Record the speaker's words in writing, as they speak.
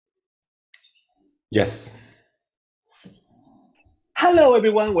Yes. Hello,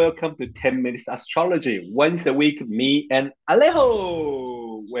 everyone. Welcome to 10 Minutes Astrology. Once a week, me and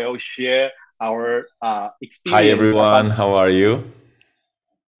Alejo will share our Hi, experience about. everyone. How are you?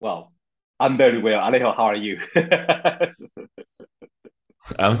 Well, I'm very well. Alejo, how are you?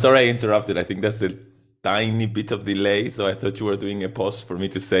 I'm sorry I interrupted. I think that's a tiny bit of delay, so I thought you were doing a pause for me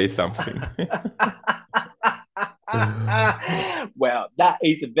to say something. Well, that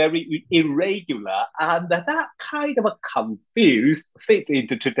is very irregular and that kind of a confused fit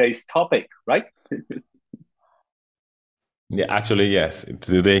into today's topic, right? Yeah, actually, yes.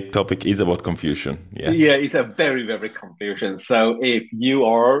 Today's topic is about confusion. Yeah, Yes. it's a very, very confusion. So if you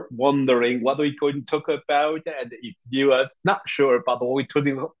are wondering what we're going to talk about, and if you are not sure about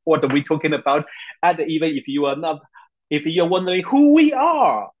what are we talking about, and even if you are not, if you're wondering who we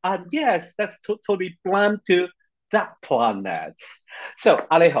are, and yes, that's totally blind to that planet. So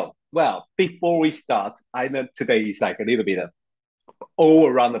Alejo, well, before we start, I know today is like a little bit all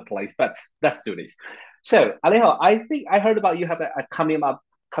around the place, but let's do this. So Alejo, I think I heard about you have a coming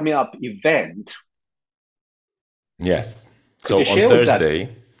up event. Yes. Could you So on share with us?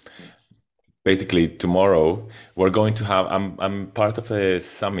 Thursday, basically tomorrow, we're going to have. I'm part of a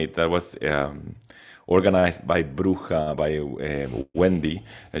summit that was organized by Bruja, by Wendy,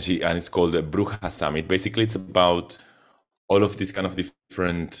 and it's called the Bruja Summit. Basically, it's about all of these kind of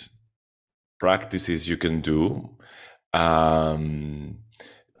different practices you can do um,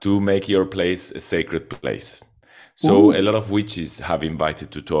 to make your place a sacred place. So a Ooh, lot of witches have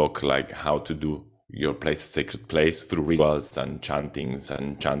invited to talk like how to do your place a sacred place through rituals and chantings and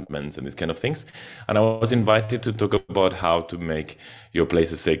enchantments and these kind of things. And I was invited to talk about how to make your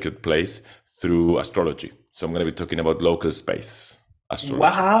place a sacred place through astrology. So I'm going to be talking about local space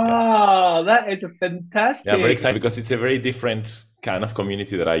astrology. Yeah. wow, that is Yeah, I'm very fantastic. excited because it's a very different kind of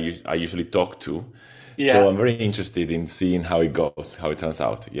community that I usually talk to. So Yeah. I'm very interested in seeing how it goes, how it turns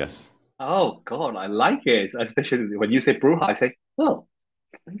out. Yes. Oh God, I like it. Especially when you say bruja, I say, oh,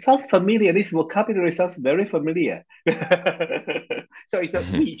 it sounds familiar. This vocabulary sounds very familiar. So it's a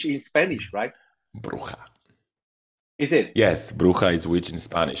witch in Spanish, right? Bruja. Is it? Yes, bruja is witch in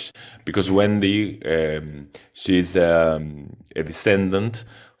Spanish because Wendy, she's a descendant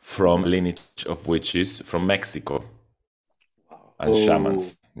from a lineage of witches from Mexico and Oh,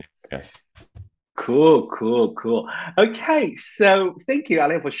 shamans. Yes. cool, cool, cool. Okay, so thank you,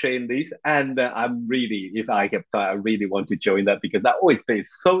 Alan, for sharing this. And I'm really, if I have time, I really want to join that because that always feels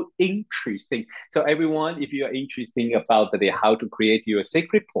so interesting. So everyone, if you are interested about how to create your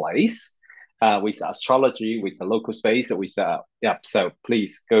sacred place with astrology, with a local space, with yeah, so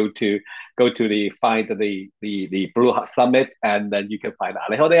please go to the find the Blue Heart Summit, and then you can find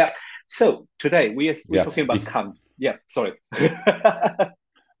Alejo there. So today we're Yeah. talking about If con. Yeah, sorry.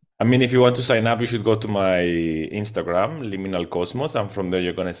 I mean, if you want to sign up, you should go to my Instagram, Liminal Cosmos, and from there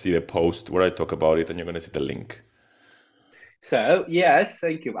you're gonna see the post where I talk about it, and you're gonna see the link. So yes,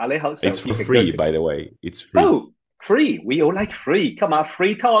 thank you, Alejo. It's So for you can go free, to by the way. It's free. oh free. We all like free. Come on,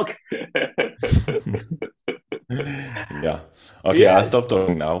 free talk. Yeah. Okay, I'll stop Yes.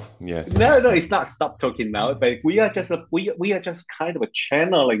 talking now. Yes. No, no, it's not. Stop talking now. But we are just kind of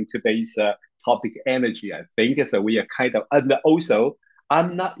channeling today's topic energy. I think so. We are kind of, and also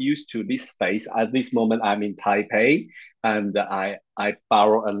I'm not used to this space at this moment. I'm in Taipei, and I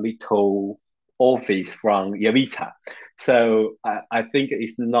borrow a little office from Yavita. So I think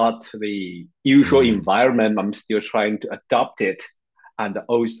it's not the usual Mm. environment. I'm still trying to adopt it, and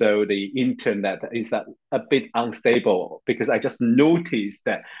also the internet is a bit unstable because I just noticed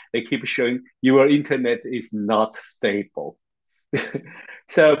that they keep showing your internet is not stable.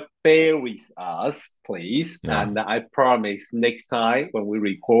 So bear with us, please. Yeah. And I promise next time when we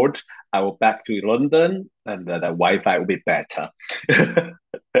record, I will back to London and the Wi-Fi will be better.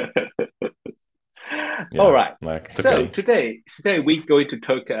 All Yeah. right. Like it's So okay. today we're going to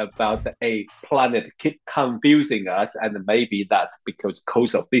talk about a planet keep confusing us, and maybe that's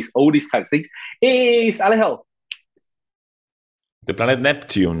cause of this all these kind of things. Is Alejo The planet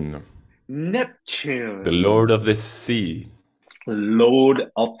Neptune, the Lord Neptune, of the Sea.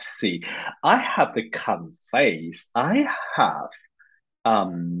 Lord of Sea. I have to confess, I have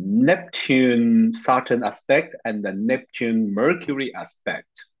Neptune Saturn aspect and the Neptune Mercury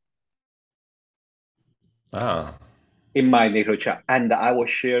aspect Ah. in my natal chart, and I will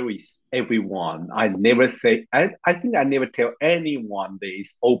share with everyone. I think I never tell anyone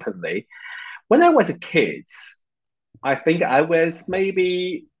this openly. When I was a kid, I think I was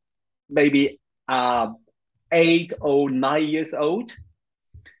maybe uh 8 or 9 years old,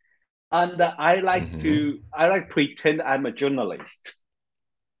 and I like Hmm. pretend I'm a journalist.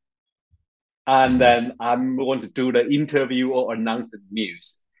 and Mhm. then I'm going to do the interview or announce the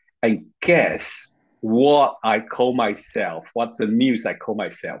news. And guess what I call myself? What's the news I call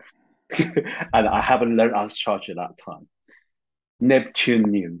myself? And I haven't learned astrology at that time. Neptune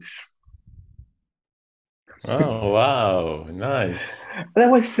news. Oh, wow. Nice.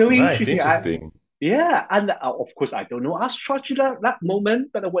 That was so Nice. interesting. Interesting. Yeah, and of course I don't know astrology that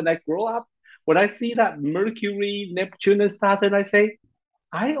moment, but when I grow up, when I see that Mercury, Neptune, and Saturn, I say,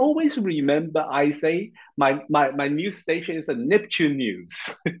 I always remember I say my news station is a Neptune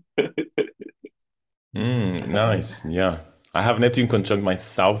news. Nice. Yeah. I have Neptune conjunct my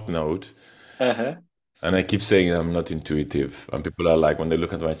south node, Uh-huh. and I keep saying I'm not intuitive. And people are like, when they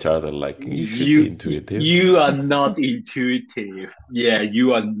look at my chart, they're like, you should be intuitive. You are not intuitive. Yeah,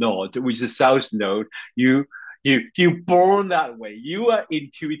 you are not. Which is South Node. You born that way. You are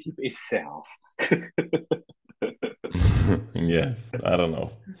intuitive itself. Yes. I don't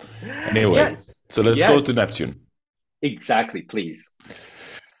know. Anyway, Yes, so let's go to yes, Neptune. exactly. Please.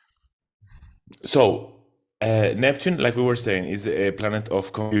 So, Neptune, like we were saying, is a planet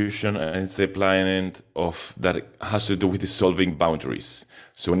of confusion and it's a planet of that has to do with dissolving boundaries.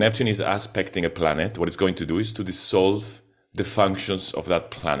 So, Neptune is aspecting a planet. What it's going to do is to dissolve the functions of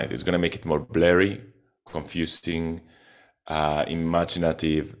that planet. It's going to make it more blurry, confusing,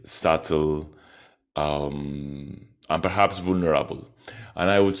 imaginative, subtle, and perhaps vulnerable. And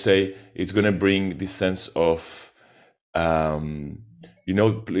I would say it's going to bring this sense of um,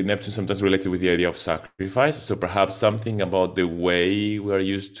 Neptune sometimes related with the idea of sacrifice. So perhaps something about the way we are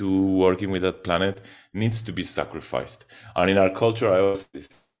used to working with that planet needs to be sacrificed. And in our culture, I always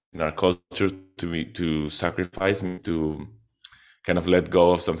in our culture to sacrifice means to kind of let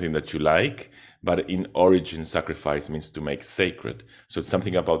go of something that you like. But in origin, sacrifice means to make sacred. So it's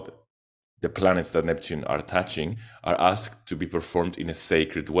something about the planets that Neptune are touching are asked to be performed in a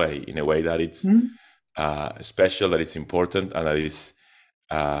sacred way, in a way that it's Hmm? special, that it's important, and that is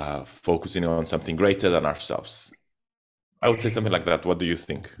focusing on something greater than ourselves. I would say something like that. What do you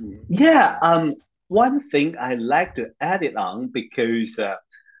think? Yeah, one thing I like to add it on because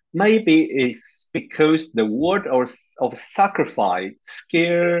maybe it's because the word of sacrifice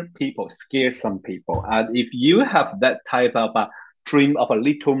scare some people. And if you have that type of a dream of a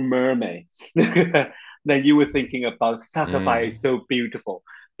little mermaid, then you were thinking about sacrifice Mm, so beautiful.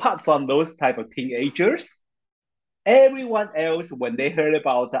 Apart from those type of teenagers, everyone else, when they heard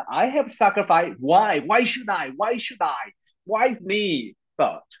about that, I have sacrificed, why? Why should I? Why should I? Why is me?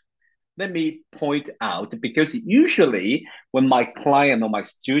 But let me point out because usually when my client or my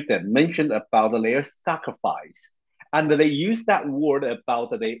student mentioned about their sacrifice and they use that word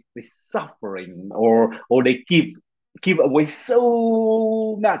about the suffering or they give away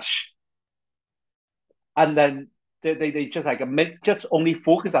so much and then they just like just only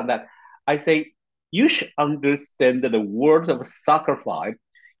focus on that. I say you should understand that the word of sacrifice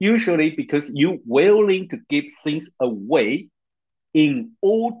usually because you willing to give things away in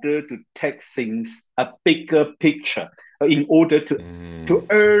order to take things a bigger picture, in order to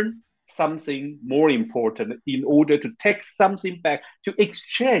mm, earn something more important, in order to take something back, to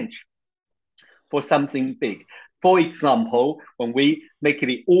exchange for something big. For example, when we make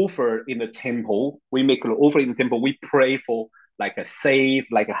the offer in the temple, we pray for like a safe,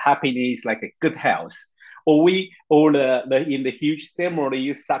 like a happiness, like a good health. Or in the huge ceremony,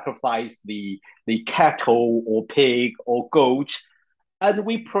 you sacrifice the cattle or pig or goat and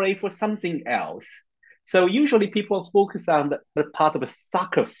we pray for something else. So usually people focus on the part of a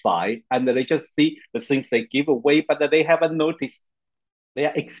sacrifice and they just see the things they give away, but they haven't noticed they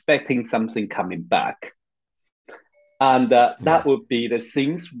are expecting something coming back. And that mm, would be the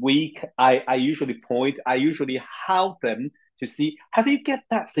things I usually I usually help them to see, have you get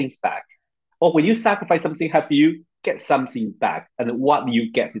that things back? Or when you sacrifice something, have you get something back? And what do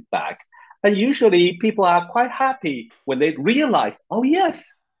you get it back? And usually people are quite happy when they realize, oh yes,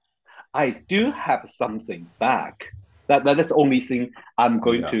 I do have something back. That's the only thing I'm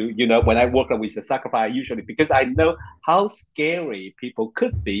going yeah, to, when I work with the sacrifice, usually because I know how scary people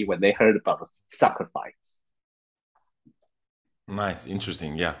could be when they heard about sacrifice. nice,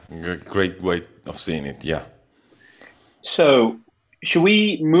 interesting. Yeah, great way of seeing it. Yeah. So, should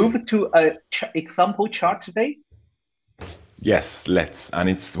we move to a example chart today? Yes, let's. And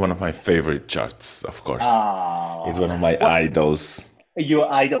it's one of my favorite charts, of course. It's Ah, one of my what idols.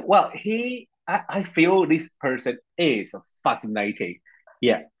 your idol? Well, I feel this person is fascinating.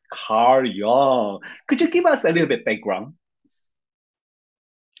 Yeah, Carl Jung. Could you give us a little bit background?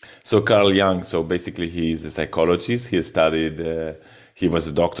 So Carl Jung, so basically he's a psychologist. He was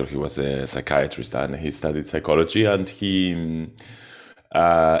a doctor, he was a psychiatrist, and he studied psychology. And he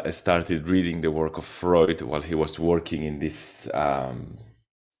started reading the work of Freud while he was working in this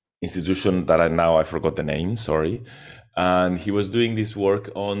institution that I forgot the name, sorry. And he was doing this work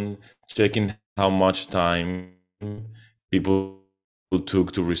on checking how much time people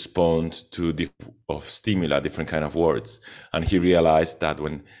took to respond to of stimuli, different kind of words. And he realized that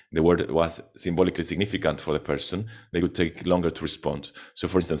when the word was symbolically significant for the person, they would take longer to respond. So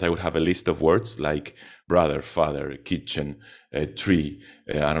for instance, I would have a list of words like brother, father, kitchen, tree,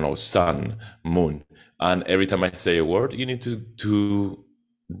 I don't know, sun, moon. And every time I say a word, you need to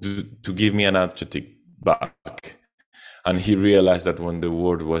give me an adjective back. And he realized that when the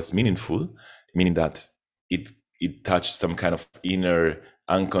word was meaningful, meaning that it it touched some kind of inner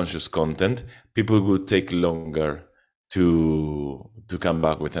unconscious content, people would take longer to come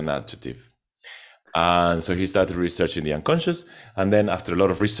back with an adjective. And so he started researching the unconscious, and then after a lot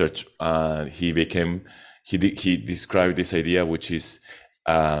of research, he described this idea, which is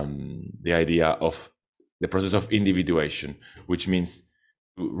the idea of the process of individuation, which means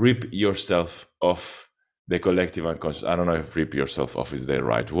to rip yourself off the collective unconscious. I don't know if rip yourself off is the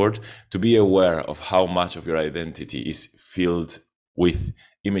right word. To be aware of how much of your identity is filled with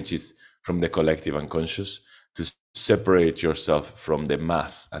images from the collective unconscious, to separate yourself from the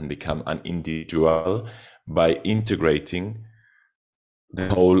mass and become an individual by integrating the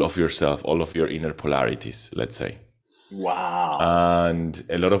whole of yourself, all of your inner polarities, let's say. Wow. And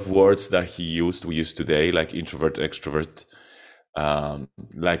a lot of words that we use today, like introvert, extrovert,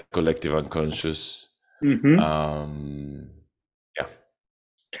 like collective unconscious. Mm-hmm. Yeah.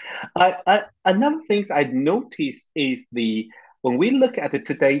 Another thing I noticed is the when we look at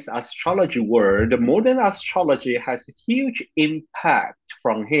today's astrology world, modern astrology has a huge impact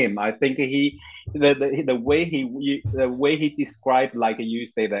from him. I think the way he described, like you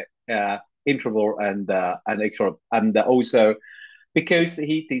say, that introvert and extrovert, and also because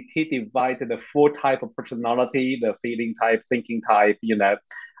he divided the four type of personality, the feeling type, thinking type,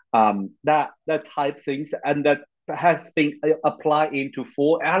 that type things, and that has been applied into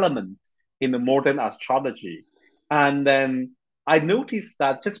four elements in the modern astrology. And then I noticed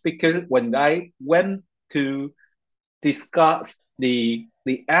that just because when I went to discuss the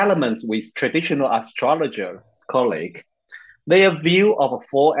elements with traditional astrologers colleague, their view of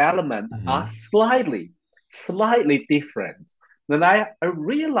four elements are Mm-hmm. slightly different. Then I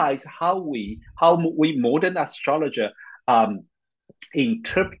realized how we modern astrologer um,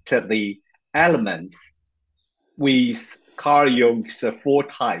 interpret the elements with Carl Jung's four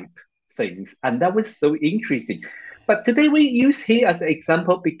type things, and that was so interesting. But today we use here as an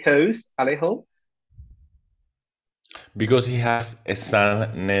example because Alejo. Because he has a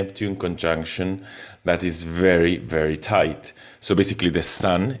Sun Neptune conjunction that is very, very tight. So basically, the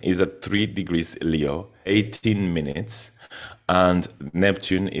Sun is at 3 degrees Leo, 18 minutes, and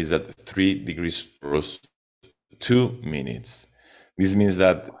Neptune is at 3 degrees Taurus, 2 minutes. This means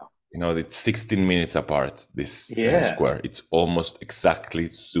that it's 16 minutes apart, this Yeah. square. It's almost exactly,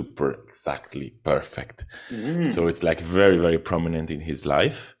 super exactly perfect. So Mm. it's like very, very prominent in his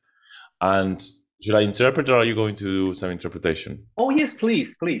life. And should I interpret, or are you going to do some interpretation? Oh yes,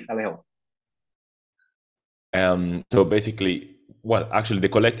 please, Alejo. So basically, well, actually, the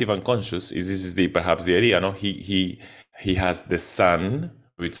collective unconscious is this is the perhaps the idea. No, he has the sun,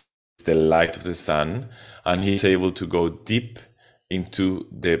 which is the light of the sun, and he's able to go deep into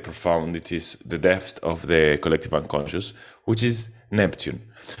the profundities, the depth of the collective unconscious, which is Neptune.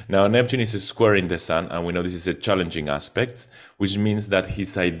 Now, Neptune is a square in the sun, and we know this is a challenging aspect, which means that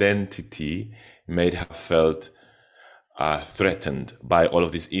his identity may have felt threatened by all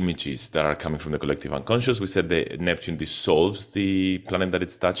of these images that are coming from the collective unconscious. We said that Neptune dissolves the planet that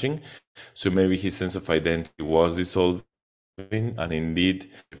it's touching. So maybe his sense of identity was dissolving, and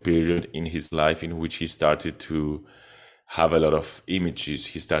indeed, a period in his life in which he started to have a lot of images,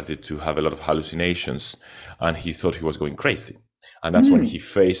 he started to have a lot of hallucinations, and he thought he was going crazy. And that's when he Mm.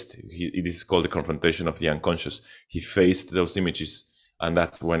 faced, it is called the confrontation of the unconscious. He faced those images, and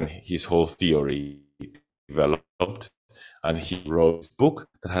that's when his whole theory developed, and he wrote a book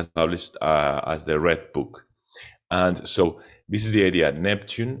that has published as the Red Book. And so this is the idea.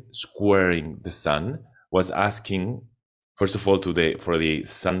 Neptune squaring the sun was asking, first of all, for the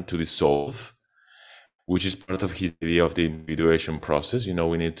sun to dissolve, which is part of his idea of the individuation process.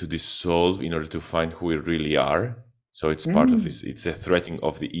 We need to dissolve in order to find who we really are. So it's part of Mm. this. It's a threatening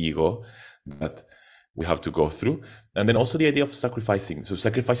of the ego that we have to go through. And then also the idea of sacrificing. So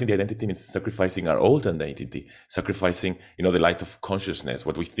sacrificing the identity means sacrificing our old identity, sacrificing, the light of consciousness,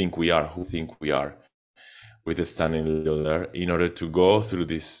 what we think we are, who think we are, with the sun in the other, in order to go through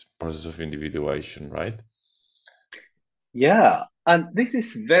this process of individuation, right? Yeah. And this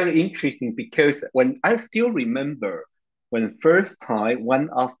is very interesting because when I still remember when first time one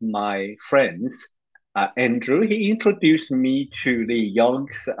of my friends, Andrew, he introduced me to the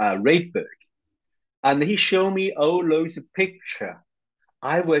Young's rate book, and he showed me all those pictures.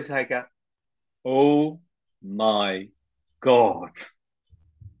 I was like, oh my God.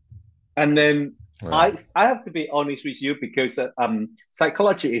 And then Yeah. I have to be honest with you because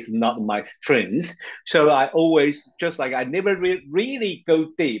psychology is not my strength. So I always just like I never really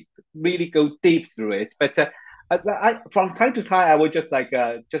go deep through it. But from time to time I will just like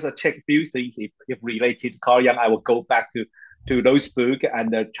just check a few things if related to Carl Jung. I will go back to those books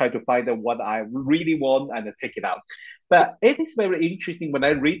and try to find out what I really want and take it out. But it is very interesting when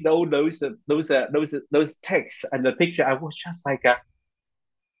I read all those texts and the picture. I was just like,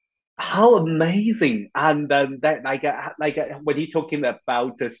 how amazing! And then that when he talking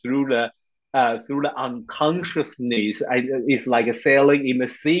about through the unconsciousness, it's like a sailing in the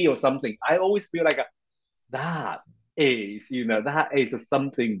sea or something. I always feel like that that is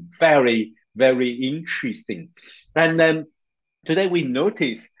something very interesting. And then today we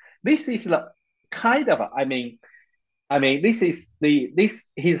notice this is the kind of this is this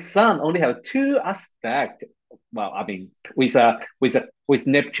his son only have two aspects. Well, with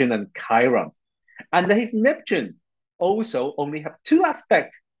Neptune and Chiron, and his Neptune also only have two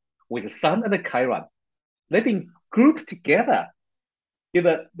aspects with the Sun and the Chiron. They've been grouped together.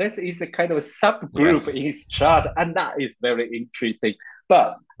 This is a kind of a subgroup in Yes. his chart, and that is very interesting.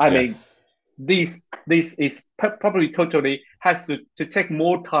 But Yes. this is probably totally has to take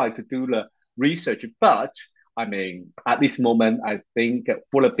more time to do the research. But at this moment, I think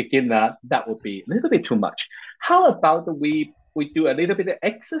for a beginner, that would be a little bit too much. How about we do a little bit of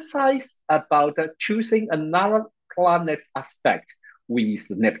exercise about choosing another planet's aspect with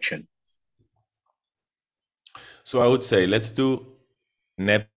Neptune? So I would say let's do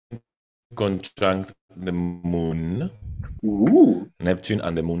Neptune conjunct the moon, Ooh. Neptune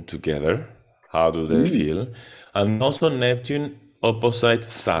and the moon together. How do they Mm. feel? And also Neptune opposite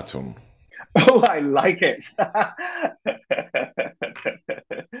Saturn. Oh, I like it.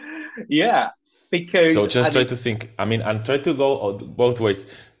 Yeah, So because just try to think. I mean, and try to go both ways.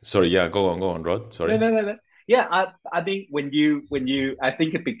 Sorry, yeah, go on, Rod. no, Sorry. no, no, no. Yeah, I think I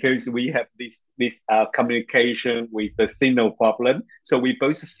think because we have this communication with the signal problem, so we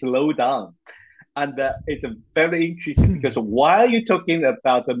both slow down, and it's a very interesting because while you're talking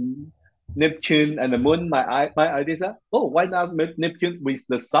about the Neptune and the Moon, my ideas are, oh, why not Neptune with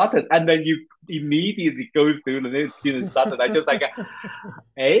the Saturn, and then you immediately go through the Neptune and Saturn. I just like,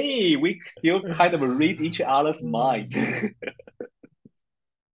 hey, we still kind of read each other's mind.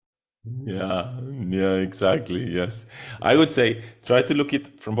 Yeah, yeah, exactly. Yes. I would say try to look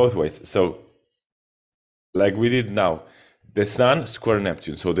it from both ways. So, like we did now, the Sun square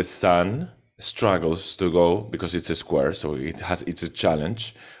Neptune. So the Sun struggles to go because it's a square, so it's a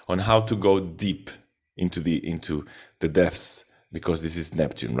challenge on how to go deep into the depths because this is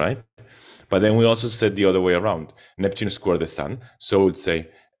Neptune, right? But then we also said the other way around. Neptune square the Sun. So we'd say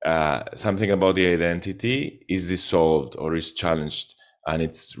something about the identity is dissolved or is challenged and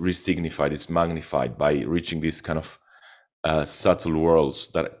it's resignified, it's magnified by reaching this kind of subtle worlds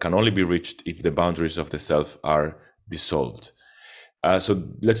that can only be reached if the boundaries of the self are dissolved. So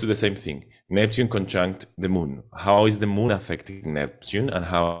let's do the same thing. Neptune conjunct the moon. How is the moon affecting Neptune and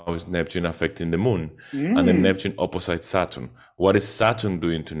how is Neptune affecting the moon? And then Mm. Neptune opposite Saturn. What is Saturn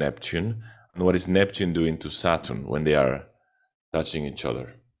doing to Neptune? And what is Neptune doing to Saturn when they are touching each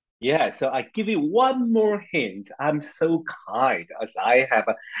other? Yeah, so I give you one more hint. I'm so kind as I have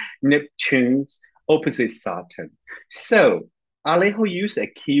a Neptune's opposite Saturn. So Alejo use a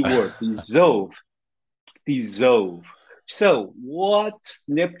keyword dissolve. So what's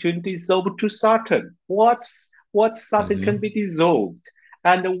Neptune dissolved to Saturn? What Saturn can Mm-hmm. be dissolved?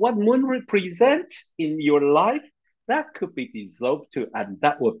 And what Moon represents in your life, that could be dissolved too, and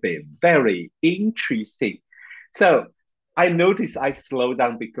that would be very interesting. So I notice I slow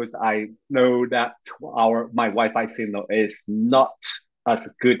down because I know that my Wi-Fi signal is not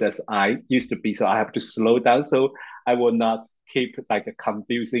as good as I used to be. So I have to slow down. So I will not keep like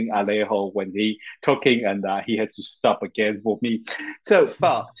confusing Alejo when he talking and he has to stop again for me. So,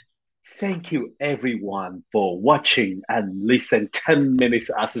 but thank you everyone for watching and listen 10 minutes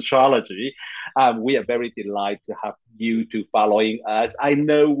astrology. We are very delighted to have you to following us. I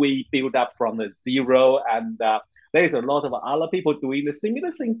know we build up from the zero and there's a lot of other people doing the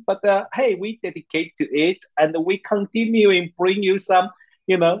similar things, but hey, we dedicate to it and we continue and bring you some,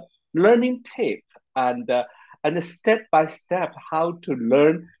 you know, learning tip and step by step how to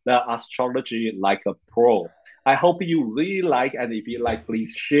learn the astrology like a pro. I hope you really like, and if you like,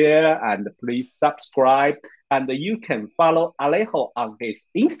 please share and please subscribe. And you can follow Alejo on his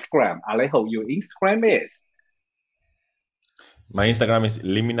Instagram. Alejo, your Instagram is? My Instagram is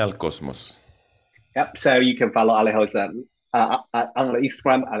Liminal Cosmos. Yep. So you can follow Alejo's on the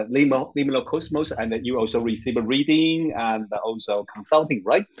Instagram at Liminal Cosmos, and you also receive a reading and also consulting,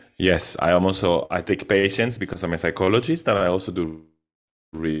 right? Yes, I take patients because I'm a psychologist, and I also do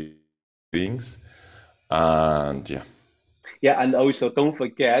readings. And yeah. Yeah, and also don't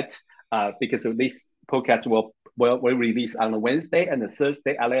forget, because of this podcast will release on a Wednesday and a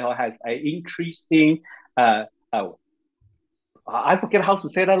Thursday. Alejo has an interesting. Oh, I forget how to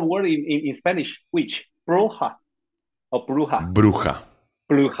say that word in Spanish. Which bruja or bruja? Bruja.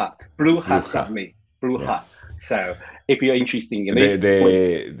 Bruja Bruja. Summit. Bruja. Yes. So if you're interested in The this, please.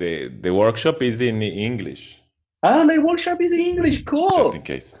 the the the workshop is in English, Oh, my workshop is in English. just in Cool.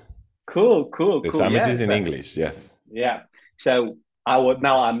 case. Cool, cool, The cool. summit is Yes. in English. Yes. Yeah. So I would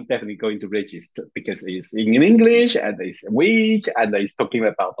now I'm definitely going to register because it's in English and it's witch and it's talking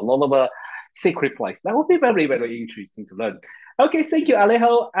about a lot of secret place. That would be very, very interesting to learn. Okay, thank you,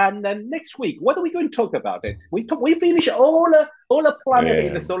 Alejo. And then next week, what are we going to talk about it? We finish all the planet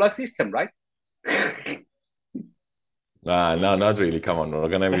in the Um, solar system, right? no, not really. Come on, we're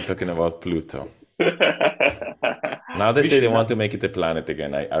gonna be talking about Pluto. Now they We say they should want not. to make it a planet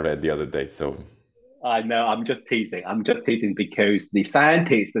again. I read the other day. So I know. I'm just teasing. I'm just teasing because the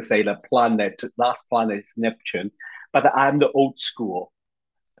scientists say the last planet is Neptune, but I'm the old school.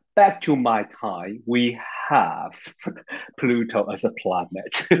 Back to my time, we have Pluto as a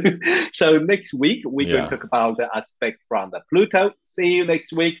planet. So next week, we're going to yeah. talk about the aspect from the Pluto. See you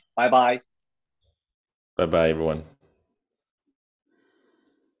next week. Bye bye. Bye bye, everyone.